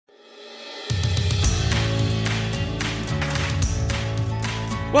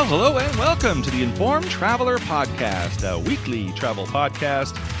Well, hello and welcome to the Informed Traveler Podcast, a weekly travel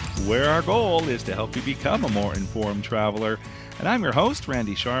podcast where our goal is to help you become a more informed traveler. And I'm your host,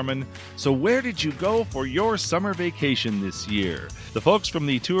 Randy Sharman. So where did you go for your summer vacation this year? The folks from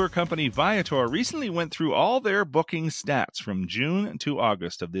the tour company Viator recently went through all their booking stats from June to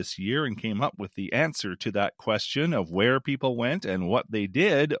August of this year and came up with the answer to that question of where people went and what they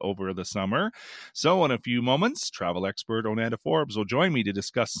did over the summer. So in a few moments, travel expert Onanta Forbes will join me to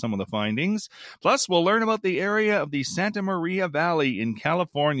discuss some of the findings. Plus, we'll learn about the area of the Santa Maria Valley in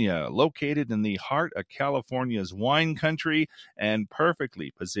California, located in the heart of California's wine country and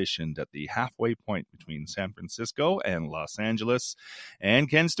perfectly positioned at the halfway point between San Francisco and Los Angeles. And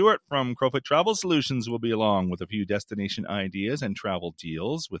Ken Stewart from Crowfoot Travel Solutions will be along with a few destination ideas and travel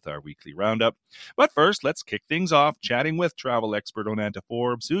deals with our weekly roundup. But first, let's kick things off chatting with travel expert Onanta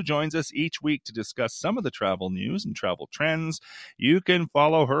Forbes, who joins us each week to discuss some of the travel news and travel trends. You can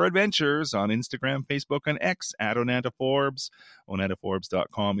follow her adventures on Instagram, Facebook, and X at Onanta Forbes.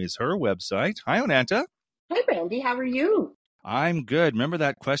 OnantaForbes.com is her website. Hi, Onanta. Hi, Randy. How are you? I'm good. Remember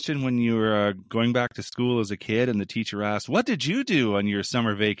that question when you were going back to school as a kid and the teacher asked, what did you do on your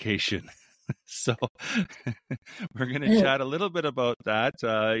summer vacation? So we're going to chat a little bit about that.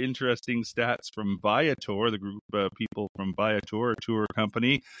 Interesting stats from Viator, the group of people from Viator, a tour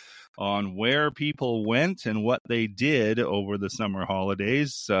company, on where people went and what they did over the summer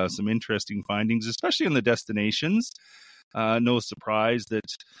holidays. Some interesting findings, especially in the destinations. No surprise that,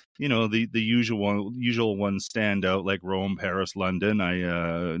 you know, the usual ones stand out, like Rome, Paris, London.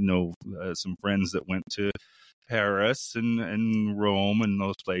 I know some friends that went to Paris and Rome and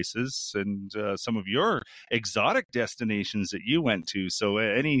those places, and some of your exotic destinations that you went to. So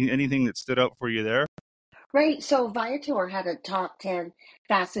anything that stood out for you there? Right. So Viator had a top 10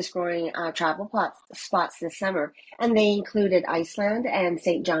 fastest growing spots this summer, and they included Iceland and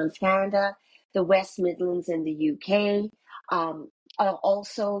St. John's, Canada, the West Midlands in the UK.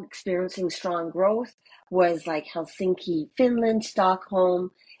 Also experiencing strong growth was like Helsinki, Finland,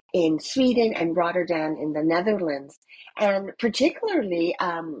 Stockholm in Sweden, and Rotterdam in the Netherlands. And particularly,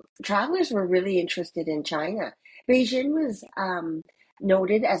 travelers were really interested in China. Beijing was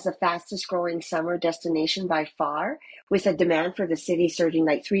noted as the fastest growing summer destination by far, with a demand for the city surging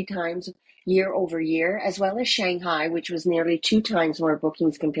like 3 times year over year, as well as Shanghai, which was nearly 2 times more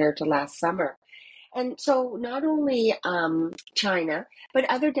bookings compared to last summer. And so not only China, but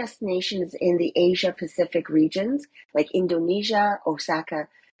other destinations in the Asia Pacific regions like Indonesia, Osaka,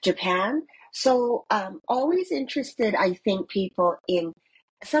 Japan. So always interested, I think, people in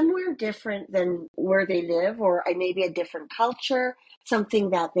somewhere different than where they live, or maybe a different culture,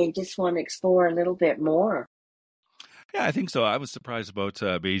 something that they just want to explore a little bit more. Yeah, I think so. I was surprised about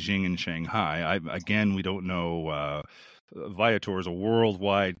Beijing and Shanghai. Again, we don't know. Viator is a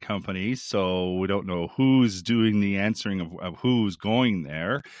worldwide company, so we don't know who's doing the answering of who's going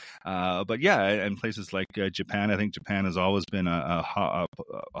there. But yeah, and places like Japan, I think Japan has always been a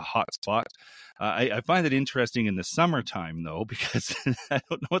hot spot. I find it interesting in the summertime, though, because I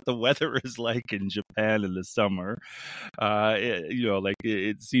don't know what the weather is like in Japan in the summer.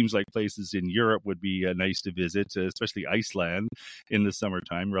 It seems like places in Europe would be nice to visit, especially Iceland in the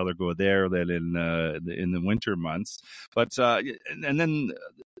summertime. Rather go there than in the winter months. But and then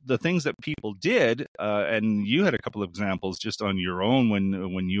the things that people did, and you had a couple of examples just on your own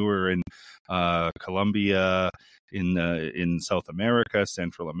when you were in Colombia, in South America,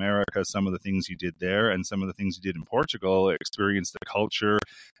 Central America, some of the things you did there and some of the things you did in Portugal, experience the culture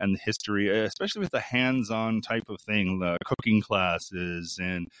and the history, especially with the hands-on type of thing, cooking classes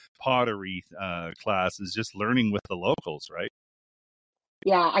and pottery classes, just learning with the locals, right?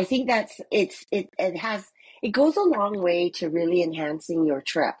 Yeah, I think it goes a long way to really enhancing your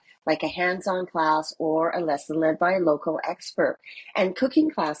trip, like a hands-on class or a lesson led by a local expert. And cooking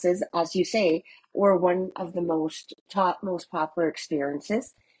classes, as you say, were one of the most popular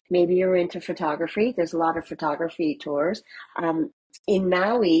experiences. Maybe you're into photography. There's a lot of photography tours. In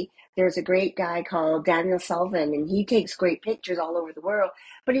Maui, there's a great guy called Daniel Sullivan, and he takes great pictures all over the world.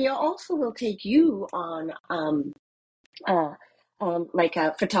 But he also will take you on uh, like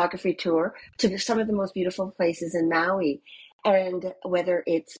a photography tour to some of the most beautiful places in Maui. And whether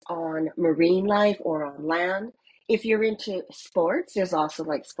it's on marine life or on land, if you're into sports, there's also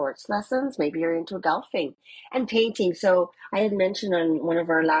like sports lessons. Maybe you're into golfing and painting. So I had mentioned on one of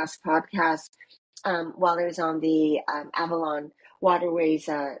our last podcasts, while I was on the Avalon Waterways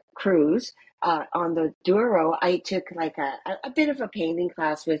cruise on the Douro, I took like a bit of a painting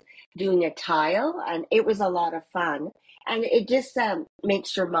class with doing a tile, and it was a lot of fun. And it just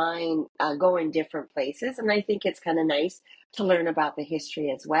makes your mind go in different places. And I think it's kind of nice to learn about the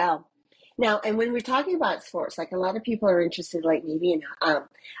history as well. Now, and when we're talking about sports, like a lot of people are interested, like maybe in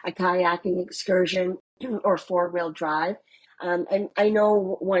a kayaking excursion or four-wheel drive. And I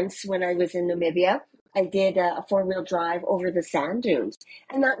know once when I was in Namibia, I did a four-wheel drive over the sand dunes,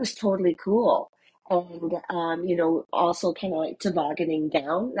 and that was totally cool. And also kind of like tobogganing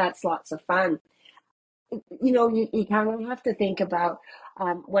down. That's lots of fun. You kind of have to think about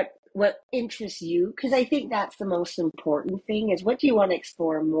what interests you, because I think that's the most important thing is what do you want to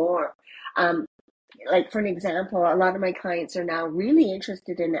explore more. Um, like for an example, a lot of my clients are now really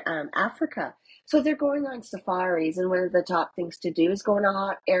interested in Africa. So they're going on safaris, and one of the top things to do is go on a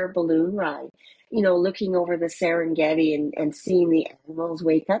hot air balloon ride. Looking over the Serengeti and seeing the animals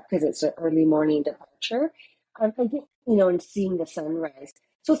wake up because it's an early morning departure. I think, and seeing the sunrise.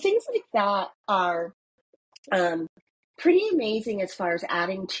 So things like that are um, pretty amazing as far as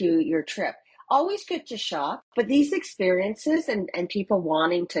adding to your trip. Always good to shop, but these experiences and people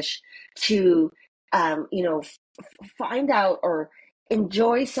wanting to find out or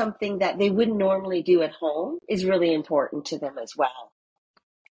enjoy something that they wouldn't normally do at home is really important to them as well.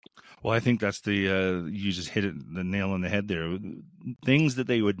 Well, I think that's you just hit the nail on the head there. Things that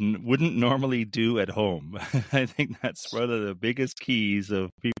they wouldn't normally do at home. I think that's one of the biggest keys of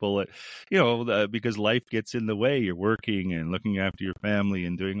people that, because life gets in the way. You're working and looking after your family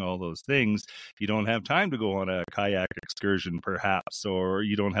and doing all those things. You don't have time to go on a kayak excursion, perhaps, or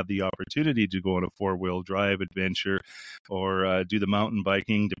you don't have the opportunity to go on a four-wheel drive adventure or do the mountain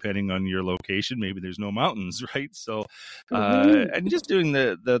biking, depending on your location. Maybe there's no mountains, right? So, Mm-hmm. and just doing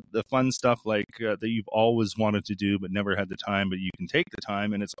the fun stuff like that you've always wanted to do but never had the time, but you can take the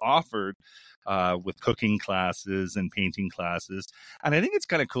time, and it's offered with cooking classes and painting classes. And I think it's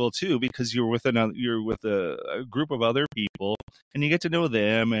kind of cool too because you're with a group of other people, and you get to know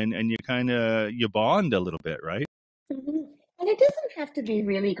them, and you bond a little bit, right? Mhm. And it doesn't have to be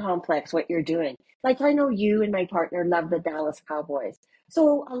really complex what you're doing. Like I know you and my partner love the Dallas Cowboys.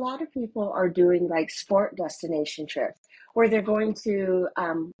 So a lot of people are doing like sport destination trips where they're going to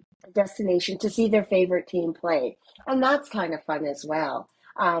a destination to see their favorite team play. And that's kind of fun as well,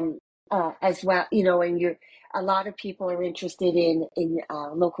 and a lot of people are interested in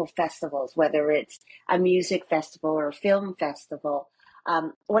local festivals, whether it's a music festival or a film festival.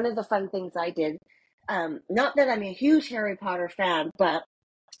 One of the fun things I did, not that I'm a huge Harry Potter fan, but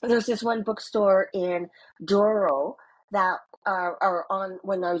there's this one bookstore in Douro that are on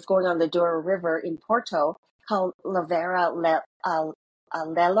when I was going on the Douro River in Porto called Lelo,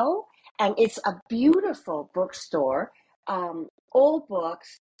 and it's a beautiful bookstore. Old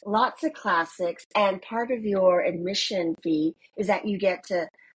books, lots of classics, and part of your admission fee is that you get to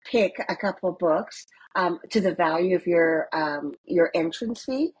pick a couple of books to the value of your entrance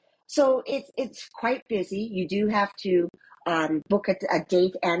fee. So it's quite busy. You do have to book a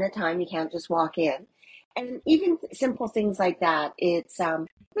date and a time. You can't just walk in. And even simple things like that. It's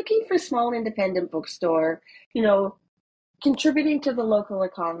looking for small independent bookstore, you know, contributing to the local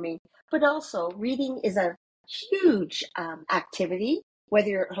economy, but also reading is a huge activity, whether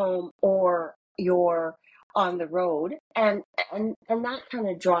you're at home or you're on the road, and that kind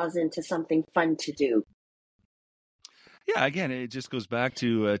of draws into something fun to do. Yeah, again, it just goes back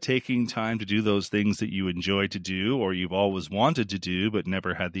to taking time to do those things that you enjoy to do or you've always wanted to do but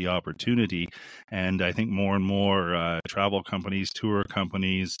never had the opportunity. And I think more and more travel companies, tour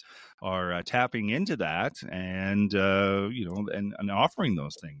companies are tapping into that and offering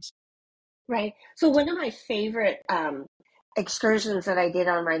those things. Right. So one of my favorite excursions that I did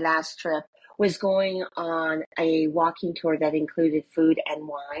on my last trip was going on a walking tour that included food and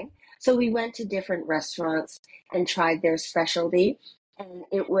wine. So we went to different restaurants and tried their specialty. And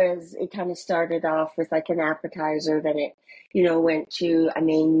it kind of started off with like an appetizer, then it went to a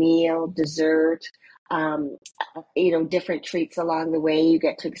main meal, dessert, different treats along the way. You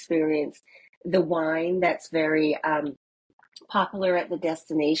get to experience the wine that's very popular at the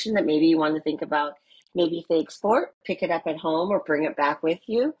destination that maybe you want to think about. Maybe if they export, pick it up at home or bring it back with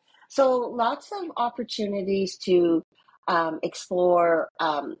you. So lots of opportunities to explore,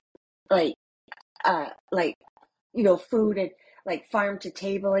 like like food and like farm to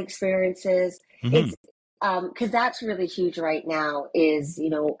table experiences. Hmm. It's because that's really huge right now. Is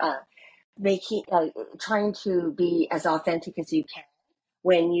making trying to be as authentic as you can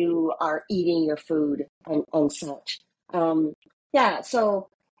when you are eating your food and such. Um, yeah, so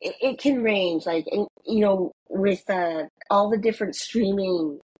it can range like, with all the different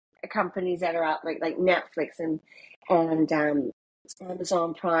streaming companies that are out like Netflix and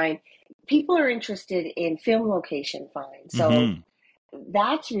Amazon Prime, people are interested in film location finds. So Hmm.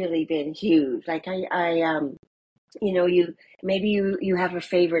 that's really been huge. Like you know, you maybe you have a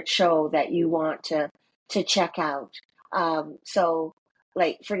favorite show that you want to check out. So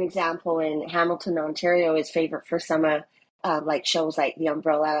like for an example, in Hamilton, Ontario is favorite for some like shows like The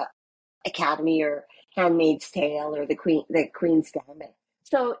Umbrella Academy or Handmaid's Tale or the Queen's Gambit.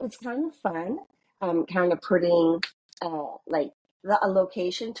 So it's kind of fun, kind of putting like a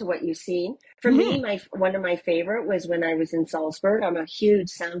location to what you've seen. For me, Hmm. my one of my favorite was when I was in Salzburg. I'm a huge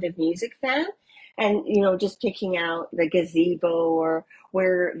Sound of Music fan, and just picking out the gazebo or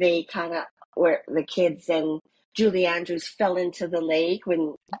where they kind of where the kids and Julie Andrews fell into the lake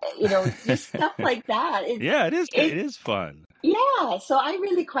when just stuff like that. Yeah, it is. It It is fun. yeah, so I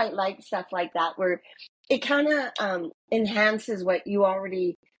really quite like stuff like that where it kind of enhances what you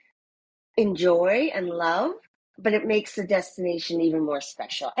already enjoy and love, but it makes the destination even more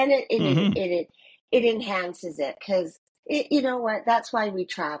special, and Hmm. it enhances it because you know what? That's why we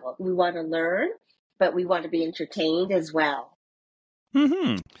travel. We want to learn, but we want to be entertained as well.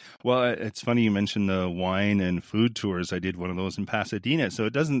 Hmm. Well, it's funny you mentioned the wine and food tours. I did one of those in Pasadena, so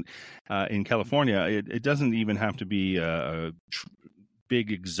it doesn't in California. It doesn't even have to be a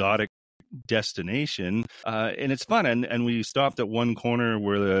big exotic destination, and it's fun. And we stopped at one corner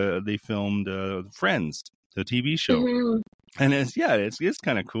where they filmed Friends, the TV show. Hmm. And it's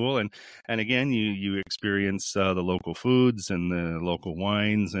kind of cool, and again you experience the local foods and the local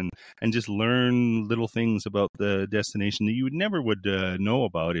wines, and just learn little things about the destination that you would know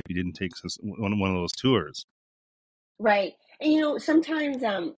about if you didn't take one of those tours. Right. And sometimes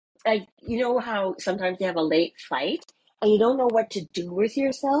like how sometimes you have a late flight and you don't know what to do with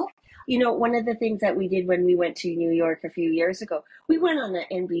yourself. One of the things that we did when we went to New York a few years ago, we went on an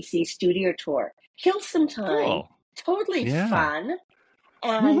NBC studio tour. Killed some time, Cool. totally Yeah. fun.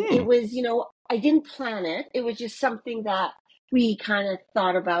 And Hmm. it was, I didn't plan it. It was just something that we kind of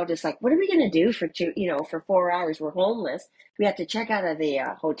thought about as like, what are we going to do for for 4 hours? We're homeless. We had to check out of the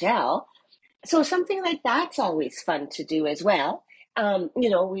hotel, so something like that's always fun to do as well.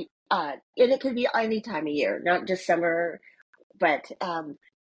 We and it could be any time of year, not just summer, but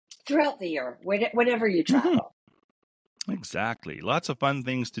throughout the year, whenever you Hmm. travel. Exactly. Lots of fun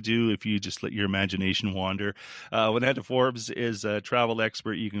things to do if you just let your imagination wander. Onanta Forbes is a travel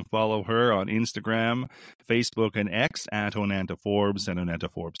expert. You can follow her on Instagram, Facebook, and X at Onanta Forbes, and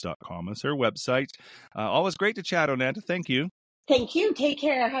OnantaForbes.com is her website. Always great to chat, Onanta. Thank you. Thank you. Take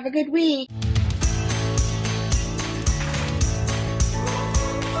care. Have a good week.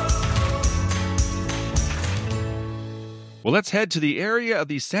 Well, let's head to the area of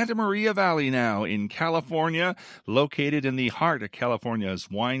the Santa Maria Valley now in California, located in the heart of California's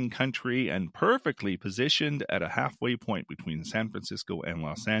wine country and perfectly positioned at a halfway point between San Francisco and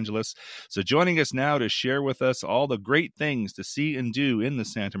Los Angeles. So joining us now to share with us all the great things to see and do in the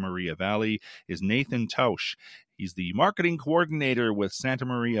Santa Maria Valley is Nathan Tausch. He's the marketing coordinator with Santa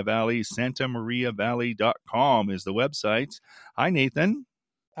Maria Valley. SantaMariaValley.com is the website. Hi, Nathan.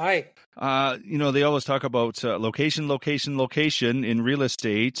 Hi. They always talk about location, location, location in real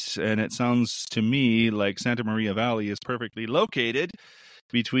estate, and it sounds to me like Santa Maria Valley is perfectly located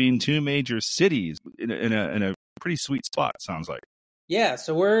between two major cities in a pretty sweet spot. Sounds like. Yeah,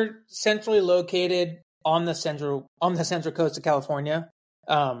 so we're centrally located on the central coast of California,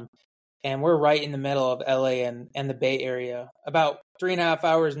 um, and we're right in the middle of LA and the Bay Area, about 3.5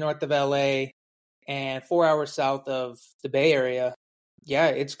 hours north of LA and 4 hours south of the Bay Area. Yeah,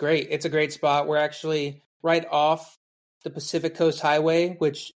 it's great. It's a great spot. We're actually right off the Pacific Coast Highway,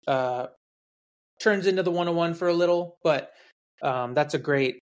 which turns into the 101 for a little, but that's a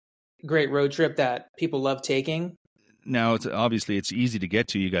great road trip that people love taking. Now, it's easy to get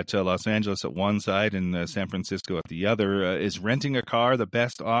to. You got Los Angeles at one side and San Francisco at the other. Is renting a car the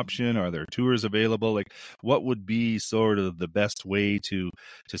best option? Are there tours available? Like, what would be sort of the best way to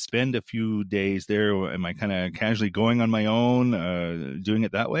spend a few days there? Or am I kind of casually going on my own, doing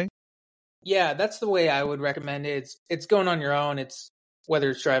it that way? Yeah, that's the way I would recommend it. It's going on your own. It's whether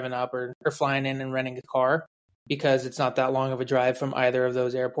it's driving up or flying in and renting a car because it's not that long of a drive from either of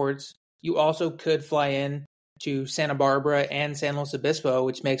those airports. You also could fly in to Santa Barbara and San Luis Obispo,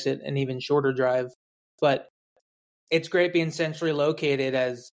 which makes it an even shorter drive. But it's great being centrally located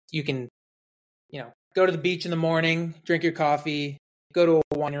as you can, go to the beach in the morning, drink your coffee, go to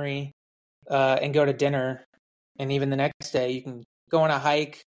a winery, and go to dinner. And even the next day, you can go on a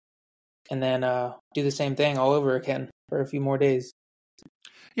hike and then do the same thing all over again for a few more days.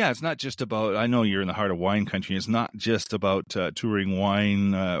 Yeah, it's not just about, I know you're in the heart of wine country. It's not just about touring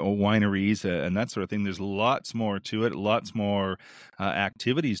wine or wineries and that sort of thing. There's lots more to it, lots more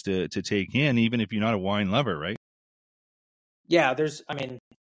activities to take in, even if you're not a wine lover, right? Yeah, there's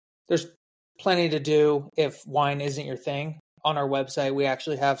plenty to do if wine isn't your thing. On our website, we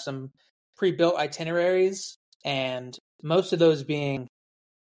actually have some pre-built itineraries, and most of those being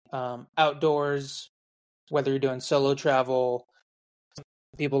outdoors, whether you're doing solo travel,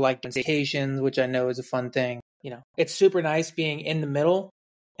 people like vacations, which I know is a fun thing. It's super nice being in the middle.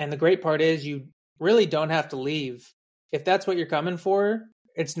 And the great part is you really don't have to leave. If that's what you're coming for,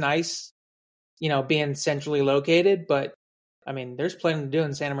 it's nice, being centrally located. But there's plenty to do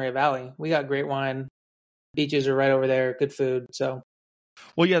in Santa Maria Valley. We got great wine. Beaches are right over there, good food. So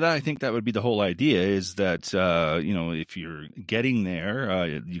Well, yeah, I think that would be the whole idea is that, if you're getting there,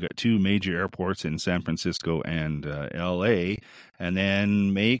 you got two major airports in San Francisco and LA, and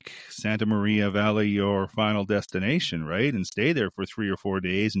then make Santa Maria Valley your final destination, right? And stay there for 3 or 4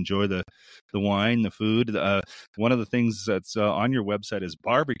 days, enjoy the wine, the food. One of the things that's on your website is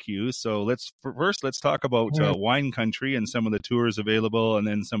barbecue. So let's talk about wine country and some of the tours available and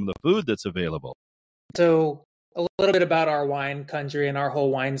then some of the food that's available. So a little bit about our wine country and our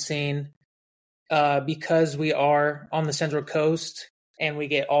whole wine scene. Because we are on the Central Coast and we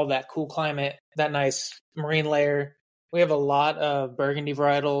get all that cool climate, that nice marine layer, we have a lot of Burgundy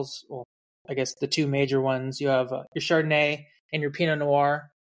varietals. Well, I guess the two major ones. You have your Chardonnay and your Pinot Noir.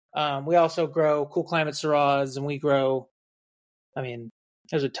 We also grow cool climate Syrahs, and we grow,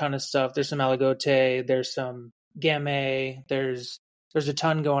 there's a ton of stuff. There's some Aligote, there's some Gamay, there's a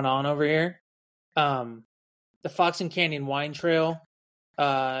ton going on over here. The Fox and Canyon Wine Trail,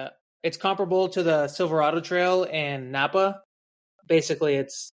 it's comparable to the Silverado Trail in Napa. Basically,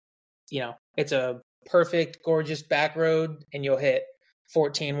 it's a perfect, gorgeous back road, and you'll hit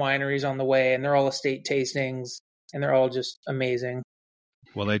 14 wineries on the way, and they're all estate tastings, and they're all just amazing.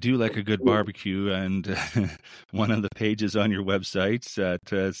 Well, I do like a good barbecue, and one of the pages on your website at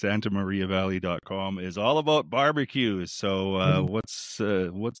santamariavalley.com is all about barbecues. So what's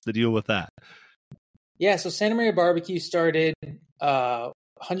the deal with that? Yeah, so Santa Maria Barbecue started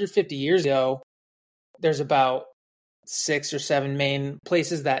 150 years ago. There's about 6 or 7 main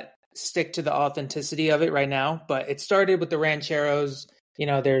places that stick to the authenticity of it right now, but it started with the rancheros.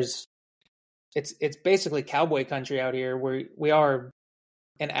 It's basically cowboy country out here. We are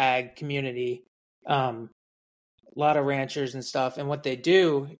an ag community, a lot of ranchers and stuff. And what they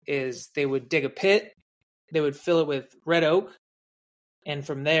do is they would dig a pit, they would fill it with red oak, and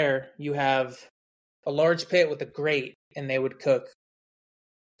from there you have a large pit with a grate, and they would cook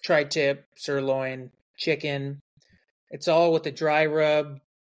tri-tip, sirloin, chicken. It's all with a dry rub.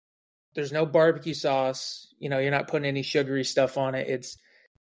 There's no barbecue sauce. You're not putting any sugary stuff on it. It's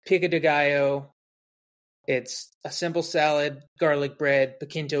pico de gallo. It's a simple salad, garlic bread,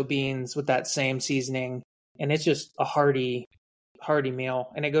 piquinto beans with that same seasoning. And it's just a hearty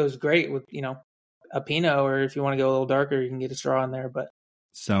meal. And it goes great with, a Pinot, or if you want to go a little darker, you can get a straw in there. But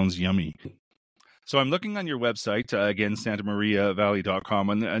sounds yummy. So I'm looking on your website, again, santamariavalley.com,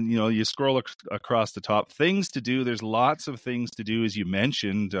 and you scroll across the top. Things to do. There's lots of things to do, as you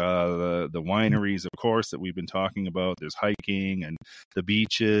mentioned. The wineries, of course, that we've been talking about. There's hiking and the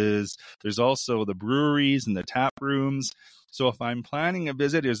beaches. There's also the breweries and the tap rooms. So if I'm planning a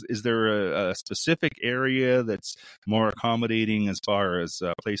visit, is there a specific area that's more accommodating as far as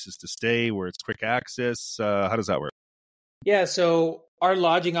places to stay, where it's quick access? How does that work? Yeah, so our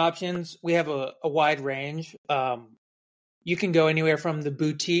lodging options, we have a wide range. You can go anywhere from the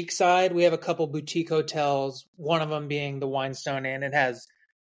boutique side. We have a couple boutique hotels, one of them being the Winestone Inn. It has,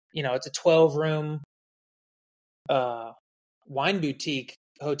 it's a 12-room wine boutique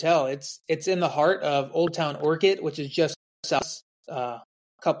hotel. It's in the heart of Old Town Orchid, which is just south,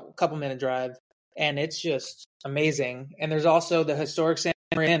 couple minute drive, and it's just amazing. And there's also the historic Santa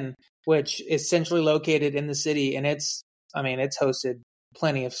Maria Inn, which is centrally located in the city, and it's hosted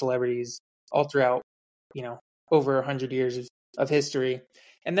plenty of celebrities all throughout, over 100 years of history.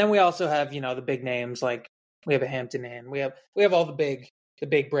 And then we also have, the big names, like we have a Hampton Inn. We have all the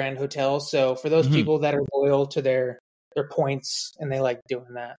big brand hotels. So for those people that are loyal to their points and they like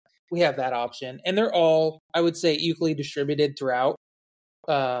doing that, we have that option. And they're all, I would say, equally distributed throughout,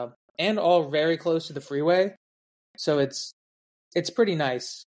 and all very close to the freeway. So it's pretty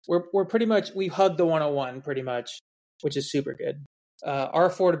nice. We're pretty much, we hug the 101 pretty much, which is super good. Our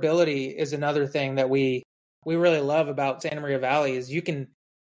affordability is another thing that we really love about Santa Maria Valley. Is you can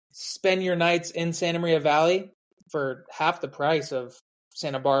spend your nights in Santa Maria Valley for half the price of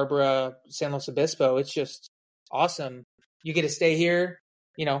Santa Barbara, San Luis Obispo. It's just awesome. You get to stay here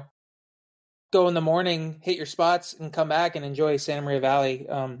go in the morning, hit your spots, and come back and enjoy Santa Maria Valley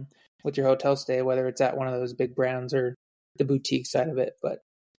with your hotel stay, whether it's at one of those big brands or the boutique side of it. But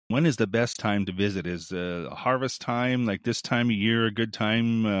when is the best time to visit? Is harvest time, like this time of year, a good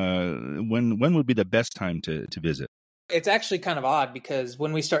time? When would be the best time to visit? It's actually kind of odd because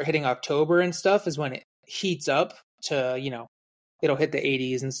when we start hitting October and stuff is when it heats up to, it'll hit the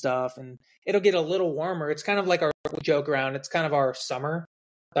 80s and stuff, and it'll get a little warmer. It's kind of like we joke around. It's kind of our summer,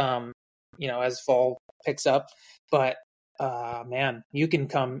 as fall picks up. But man, you can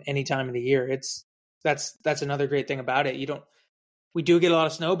come any time of the year. That's another great thing about it. We do get a lot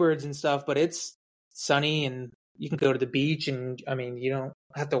of snowbirds and stuff, but it's sunny and you can go to the beach, and you don't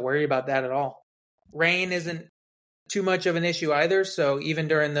have to worry about that at all. Rain isn't too much of an issue either. So even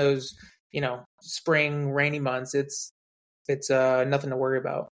during those, spring rainy months, it's nothing to worry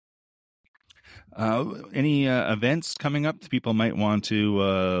about. Any events coming up that people might want to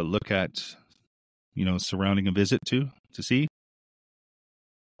look at, surrounding a visit to see?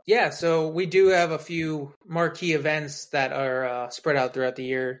 Yeah, so we do have a few marquee events that are spread out throughout the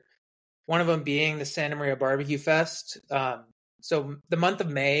year. One of them being the Santa Maria Barbecue Fest. So the month of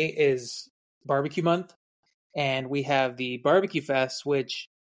May is barbecue month, and we have the Barbecue Fest, which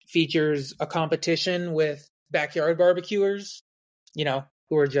features a competition with backyard barbecuers,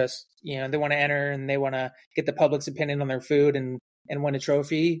 who are just, they want to enter and they want to get the public's opinion on their food and win a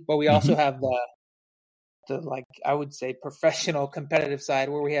trophy. But we also have the I would say professional competitive side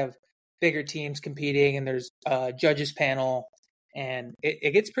where we have bigger teams competing, and there's a judges panel, and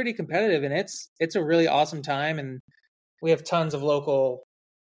it gets pretty competitive, and it's a really awesome time. And we have tons of local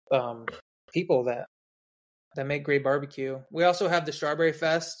people that make great barbecue. We also have the Strawberry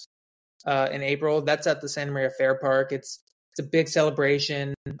Fest in April. That's at the Santa Maria Fair Park. It's a big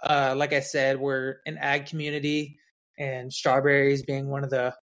celebration. Like I said, we're an ag community, and strawberries being one of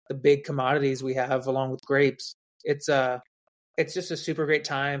the big commodities we have along with grapes. It's just a super great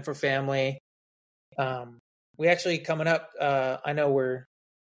time for family. We actually coming up, I know we're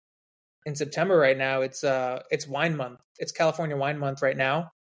in September right now. It's wine month. It's California Wine Month right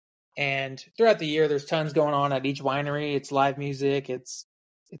now. And throughout the year, there's tons going on at each winery. It's live music. It's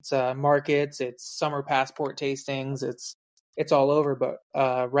markets. It's summer passport tastings. It's all over. But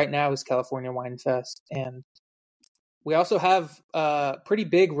right now is California Wine Fest, and we also have a pretty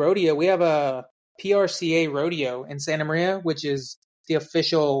big rodeo. We have a PRCA rodeo in Santa Maria, which is the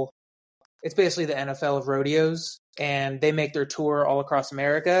official. It's basically the NFL of rodeos, and they make their tour all across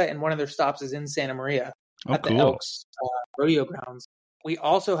America. And one of their stops is in Santa Maria at the Elks rodeo grounds. We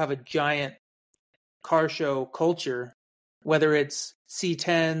also have a giant car show culture, whether it's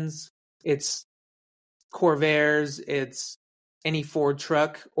C10s, it's Corvairs, it's any Ford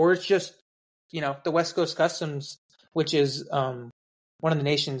truck, or it's just, the West Coast Customs, which is one of the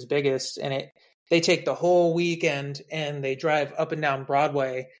nation's biggest. And they take the whole weekend and they drive up and down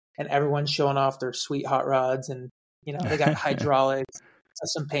Broadway, and everyone's showing off their sweet hot rods, and, they got hydraulics,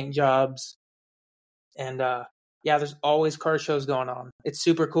 some paint jobs. And, yeah, there's always car shows going on. It's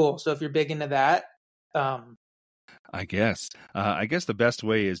super cool. So if you're big into that, I guess the best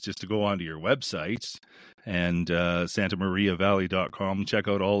way is just to go onto your website and santamariavalley.com, check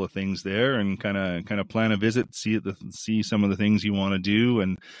out all the things there, and kind of plan a visit, see some of the things you want to do,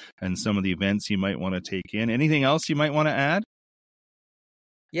 and some of the events you might want to take in. Anything else you might want to add?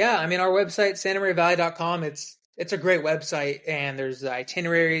 Yeah, our website, santamariavalley.com, it's a great website, and there's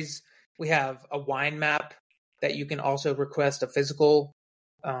itineraries. We have a wine map that you can also request a physical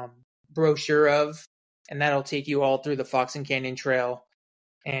brochure of, and that'll take you all through the Fox and Canyon Trail.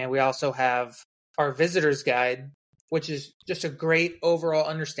 And we also have our visitor's guide, which is just a great overall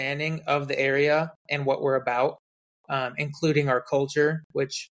understanding of the area and what we're about, including our culture,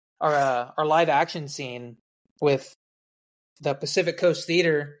 which our live action scene with the Pacific Coast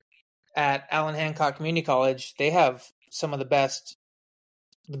Theater at Allen Hancock Community College. They have some of the best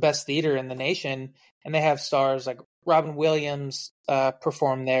theater in the nation, and they have stars like Robin Williams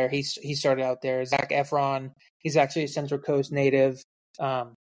performed there. He started out there. Zac Efron, he's actually a Central Coast native.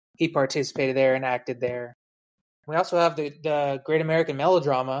 He participated there and acted there. We also have the Great American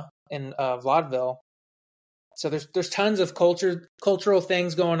Melodrama in vaudeville. So there's tons of cultural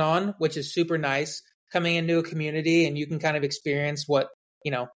things going on, which is super nice. Coming into a community, and you can kind of experience what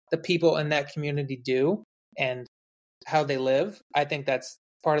the people in that community do and how they live. I think that's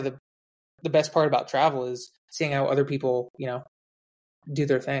part of the best part about travel is seeing how other people, do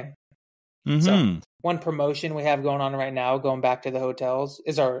their thing. Mm-hmm. So one promotion we have going on right now, going back to the hotels,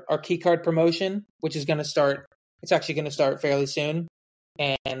 is our key card promotion, which is going to start. It's actually going to start fairly soon.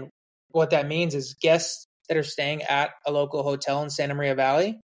 And what that means is guests that are staying at a local hotel in Santa Maria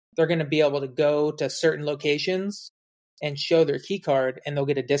Valley, they're going to be able to go to certain locations and show their key card, and they'll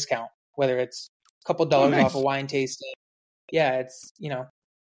get a discount, whether it's a couple Oh, dollars off a nice. wine tasting. Yeah, it's,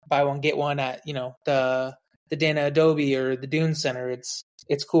 buy one, get one at, the Dana Adobe or the Dune Center. It's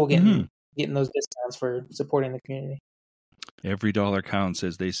cool getting those discounts for supporting the community. Every dollar counts,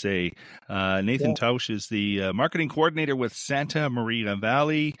 as they say. Nathan Tausch is the marketing coordinator with Santa Maria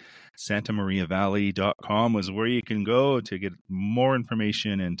Valley. SantaMariaValley.com is where you can go to get more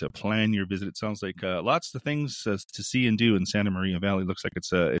information and to plan your visit. It sounds like lots of things to see and do in Santa Maria Valley. Looks like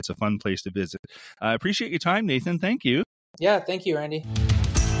it's a fun place to visit. I appreciate your time, Nathan. Thank you. Yeah, thank you, Randy.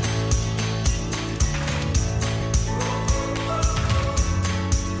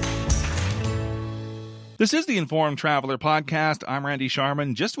 This is the Informed Traveler Podcast. I'm Randy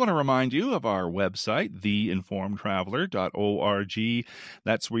Sharman. Just want to remind you of our website, theinformedtraveler.org.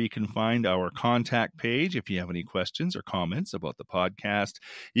 That's where you can find our contact page if you have any questions or comments about the podcast.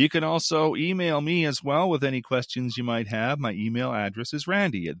 You can also email me as well with any questions you might have. My email address is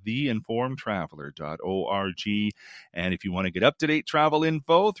randy@theinformedtraveler.org. And if you want to get up-to-date travel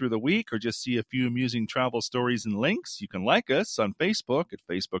info through the week or just see a few amusing travel stories and links, you can like us on Facebook at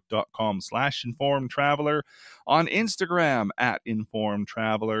facebook.com/informedtraveler, on Instagram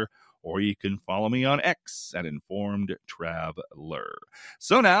 @InformedTraveler, or you can follow me on X @InformedTraveler.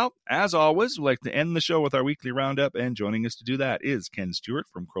 So now, as always, we'd like to end the show with our weekly roundup, and joining us to do that is Ken Stewart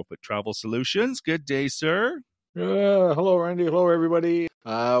from Crowfoot Travel Solutions. Good day, sir. Hello, Randy. Hello, everybody.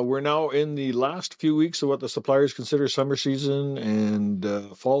 We're now in the last few weeks of what the suppliers consider summer season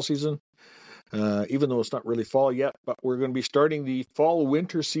and fall season. Even though it's not really fall yet, but we're going to be starting the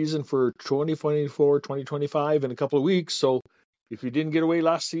fall-winter season for 2024-2025 in a couple of weeks. So if you didn't get away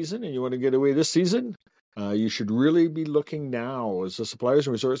last season and you want to get away this season, you should really be looking now, as the suppliers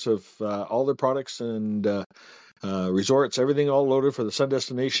and resorts have all their products and resorts, everything all loaded for the sun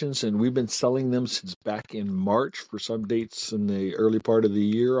destinations, and we've been selling them since back in March for some dates in the early part of the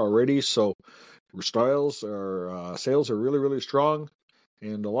year already. So sales are really, really strong.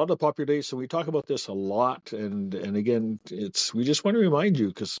 And a lot of the popular dates, so we talk about this a lot, and again, we just want to remind you,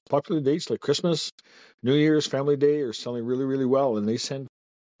 because popular dates like Christmas, New Year's, Family Day are selling really, really well, and they tend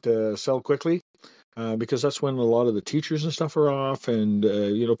to sell quickly because that's when a lot of the teachers and stuff are off, and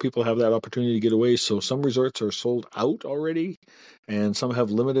people have that opportunity to get away. So some resorts are sold out already, and some have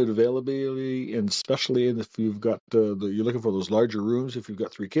limited availability, and especially if you've got you're looking for those larger rooms if you've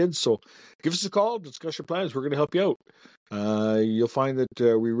got 3 kids. So give us a call, discuss your plans. We're going to help you out. You'll find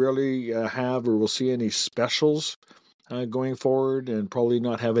that we rarely have or will see any specials going forward, and probably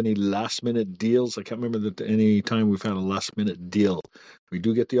not have any last-minute deals. I can't remember that any time we've had a last-minute deal. We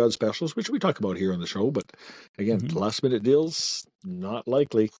do get the odd specials, which we talk about here on the show, but again, last-minute deals, not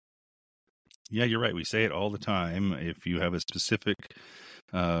likely. Yeah, you're right. We say it all the time. If you have a specific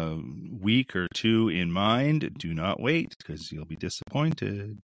week or two in mind, do not wait, because you'll be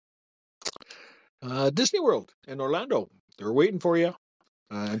disappointed. Disney World in Orlando, they're waiting for you.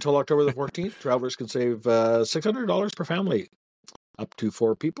 Until October the 14th, travelers can save $600 per family, up to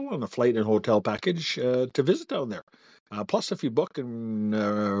 4 people on a flight and hotel package to visit down there. Plus, if you book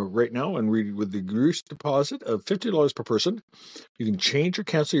right now and with the reduced deposit of $50 per person, you can change or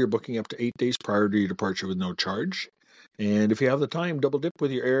cancel your booking up to 8 days prior to your departure with no charge. And if you have the time, double dip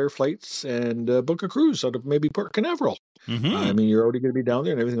with your air flights and book a cruise out of maybe Port Canaveral. I mean, you're already going to be down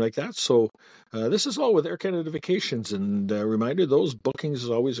there and everything like that. So this is all with Air Canada Vacations. And reminder, those bookings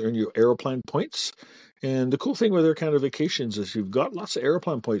always earn you Aeroplan points. And the cool thing with Air Canada Vacations is you've got lots of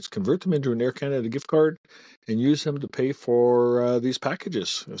Aeroplan points. Convert them into an Air Canada gift card and use them to pay for these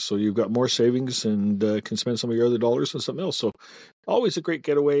packages. So you've got more savings and can spend some of your other dollars on something else. So always a great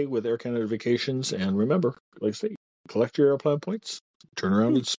getaway with Air Canada Vacations. And remember, like I say, collect your Aeroplan points, turn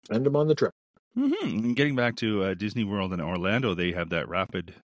around and spend them on the trip. And getting back to Disney World in Orlando, they have that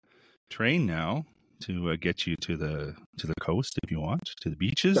rapid train now to get you to the coast if you want, to the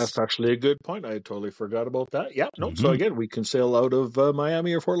beaches. That's actually a good point. I totally forgot about that. Yeah, no. So again, we can sail out of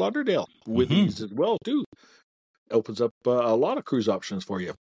Miami or Fort Lauderdale with ease as well too. Opens up a lot of cruise options for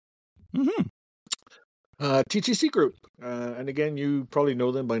you. TTC Group, and again, you probably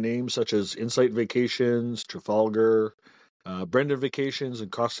know them by names such as Insight Vacations, Trafalgar, Brendan Vacations,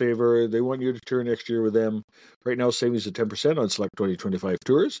 and Cost Saver. They want you to tour next year with them. Right now, savings of 10% on select 2025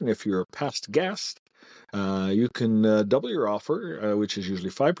 tours, and if you're a past guest, you can double your offer, which is usually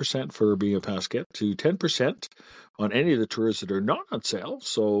 5% for being a past guest, to 10% on any of the tours that are not on sale.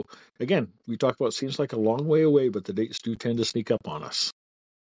 So again, we talk about seems like a long way away, but the dates do tend to sneak up on us.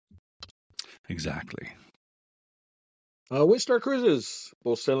 Exactly. Windstar Cruises,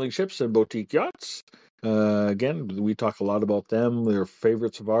 both sailing ships and boutique yachts. Again, we talk a lot about them. They're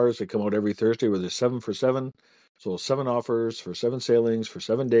favorites of ours. They come out every Thursday where there's 7 for 7. So 7 offers for 7 sailings for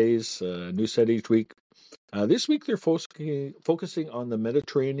 7 days, new set each week. This week they're focusing on the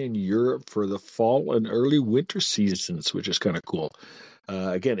Mediterranean, Europe for the fall and early winter seasons, which is kind of cool.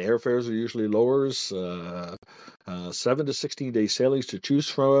 Again, airfares are usually lowers, 7 to 16 day sailings to choose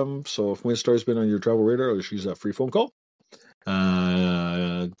from. So if Windstar's been on your travel radar, just use that free phone call.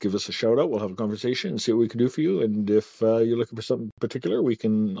 Give us a shout out. We'll have a conversation and see what we can do for you. And if you're looking for something particular, we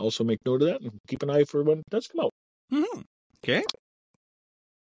can also make note of that and keep an eye for when it does come out. Mm-hmm. Okay.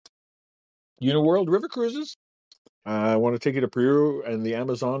 Uniworld River Cruises. I want to take you to Peru and the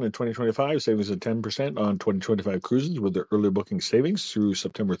Amazon in 2025. Savings of 10% on 2025 cruises with their early booking savings through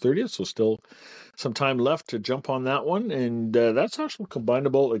September 30th. So still some time left to jump on that one. And that's actually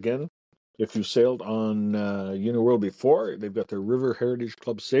combinable again. If you sailed on Uniworld before, they've got their River Heritage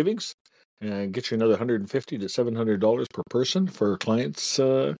Club savings and get you another $150 to $700 per person for clients.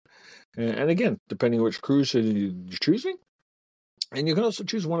 And again, depending on which cruise you're choosing. And you can also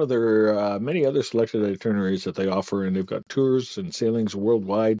choose one of their many other selected itineraries that they offer, and they've got tours and sailings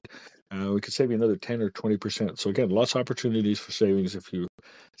worldwide. We could save you another 10 or 20%. So again, lots of opportunities for savings if you're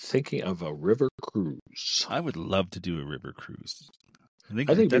thinking of a river cruise. I would love to do a river cruise. I think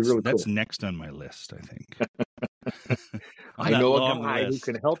it'd be really that's cool. next on my list, I think. I know a guy who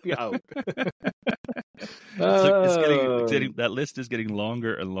can help you out. That list is getting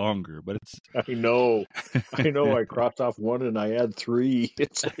longer and longer, but it's. I know. I crossed off one and I add 3.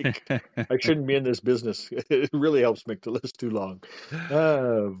 It's like I shouldn't be in this business. It really helps make the list too long.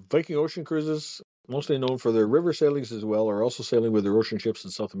 Viking Ocean Cruises, mostly known for their river sailings as well, are also sailing with their ocean ships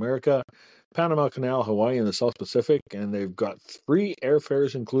in South America, Panama Canal, Hawaii, and the South Pacific, and they've got 3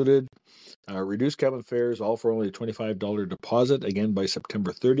 airfares included. Reduced cabin fares, all for only a $25 deposit, again by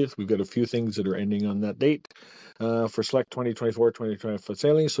September 30th. We've got a few things that are ending on that date for select 2024, 2025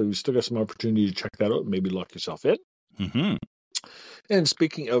 sailings, so you've still got some opportunity to check that out and maybe lock yourself in. Mm-hmm. And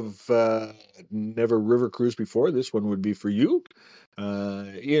speaking of never river cruise before, this one would be for you.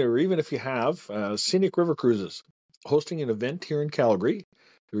 Or even if you have, Scenic River Cruises, hosting an event here in Calgary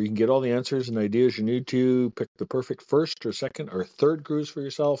where you can get all the answers and ideas you need to pick the perfect first or second or third cruise for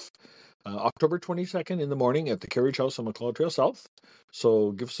yourself. October 22nd in the morning at the Carriage House on McLeod Trail South.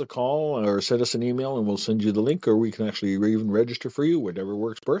 So give us a call or send us an email and we'll send you the link, or we can actually even register for you, whatever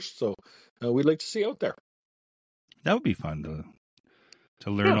works best. So we'd like to see you out there. That would be fun to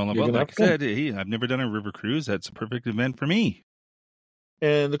learn all about. Like I said, I've never done a river cruise. That's a perfect event for me.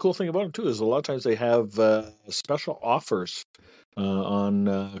 And the cool thing about it, too, is a lot of times they have special offers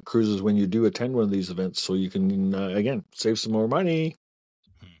on cruises when you do attend one of these events. So you can, again, save some more money.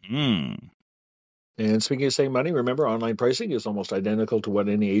 Mm-hmm. And speaking of saving money, remember, online pricing is almost identical to what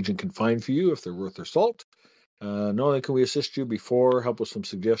any agent can find for you if they're worth their salt. Not only can we assist you before, help with some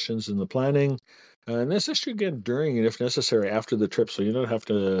suggestions in the planning, and assist you again during and if necessary after the trip, so you don't have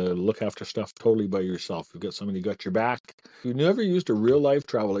to look after stuff totally by yourself. You've got somebody who got your back. If you've never used a real-life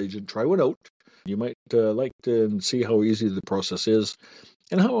travel agent, try one out. You might like to see how easy the process is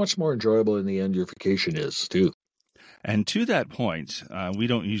and how much more enjoyable in the end your vacation is, too. And to that point, we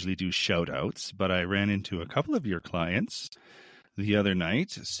don't usually do shout-outs, but I ran into a couple of your clients the other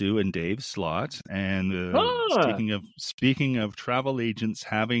night, Sue and Dave Slot, and speaking of travel agents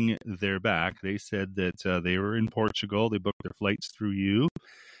having their back, they said that they were in Portugal. They booked their flights through you,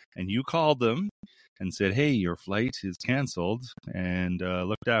 and you called them and said, "Hey, your flight is canceled," and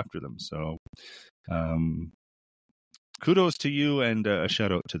looked after them. So, kudos to you and a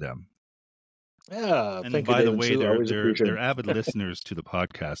shout out to them. Yeah, and by the way, they're avid listeners to the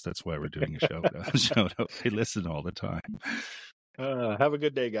podcast. That's why we're doing a shout out. They listen all the time. Have a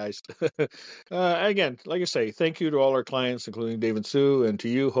good day, guys. Again, like I say, thank you to all our clients, including Dave and Sue, and to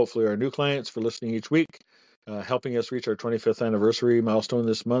you, hopefully our new clients, for listening each week, helping us reach our 25th anniversary milestone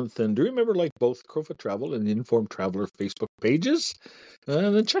this month. And do remember, like both Crowfoot Travel and the Informed Traveler Facebook pages,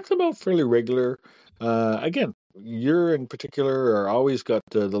 and then check them out fairly regular. Again, you in particular are always got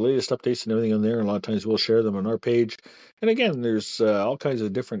the latest updates and everything on there, and a lot of times we'll share them on our page. And again, there's all kinds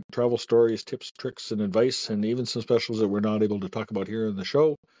of different travel stories, tips, tricks, and advice, and even some specials that we're not able to talk about here on the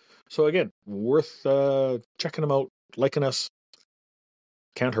show. So again, worth checking them out, liking us.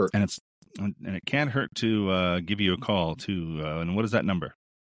 Can't hurt. And it can't hurt to give you a call too. And what is that number?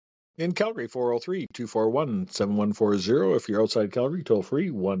 In Calgary, 403-241-7140. If you're outside Calgary, toll free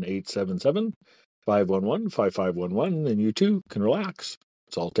 1-877-511-5511, and you too can relax.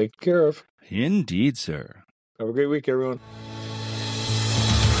 It's all taken care of. Indeed, sir. Have a great week, everyone.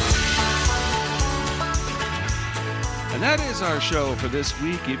 And that is our show for this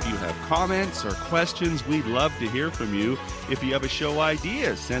week. If you have comments or questions, we'd love to hear from you. If you have a show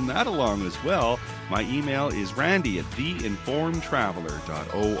idea, send that along as well. My email is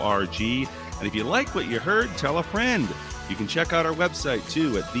randy@theinformedtraveler.org. And if you like what you heard, tell a friend. You can check out our website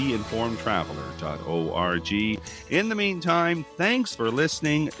too at theinformedtraveler.org. In the meantime, thanks for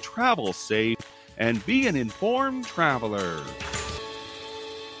listening, travel safe, and be an informed traveler.